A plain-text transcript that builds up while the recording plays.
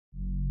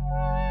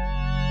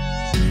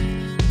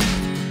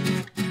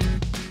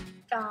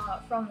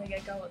from the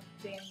get-go it's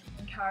been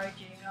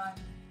encouraging. I'm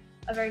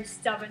a very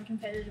stubborn,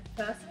 competitive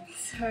person,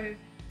 so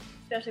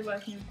especially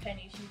working with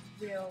Penny, she's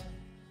real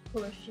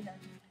push, you know,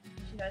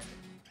 she knows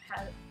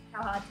how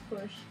hard to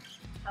push,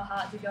 how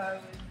hard to go,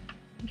 and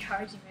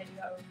encouraging me to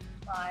go with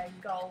my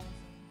goals.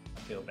 I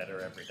feel better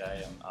every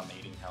day. I'm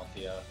eating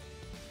healthier.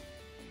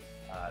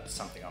 It's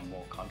something I'm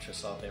more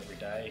conscious of every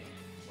day,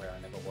 where I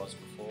never was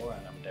before,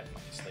 and I'm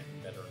definitely sleeping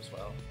better as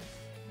well.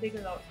 Big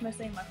results,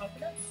 mostly in my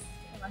confidence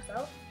in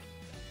myself.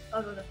 I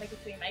was able to focus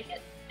to make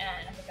it,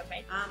 and I think I've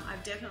made it.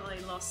 I've definitely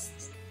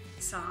lost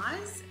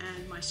size,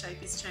 and my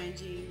shape is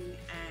changing,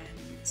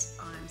 and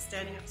I'm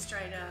standing up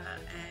straighter,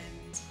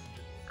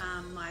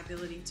 and my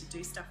ability to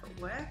do stuff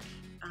at work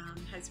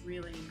has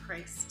really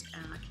increased,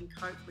 and I can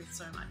cope with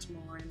so much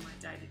more in my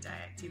day-to-day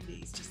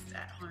activities, just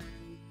at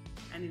home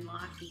and in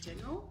life in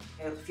general.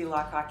 I feel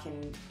like I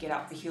can get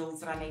up the hills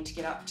that I need to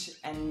get up to,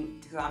 and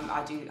because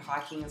I do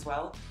hiking as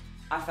well.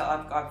 I felt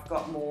like I've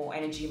got more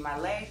energy in my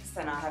legs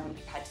and I haven't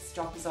had to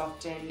stop as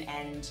often,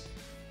 and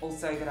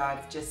also that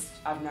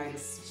I've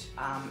noticed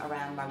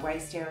around my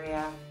waist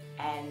area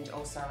and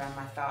also around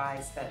my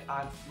thighs that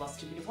I've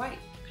lost a bit of weight.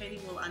 Penny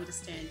will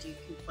understand you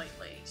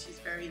completely. She's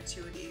very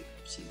intuitive.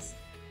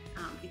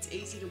 It's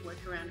easy to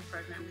work around a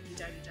program with your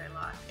day-to-day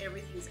life.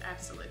 Everything's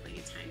absolutely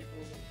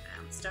attainable.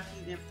 Stuff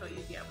you never thought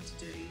you'd be able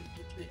to do,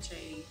 you can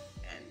achieve,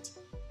 and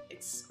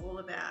it's all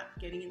about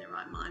getting in the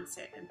right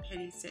mindset, and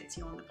Penny sets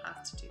you on the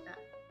path to do that.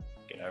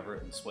 Get over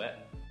it and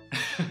sweat.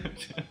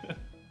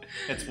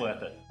 It's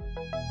worth it.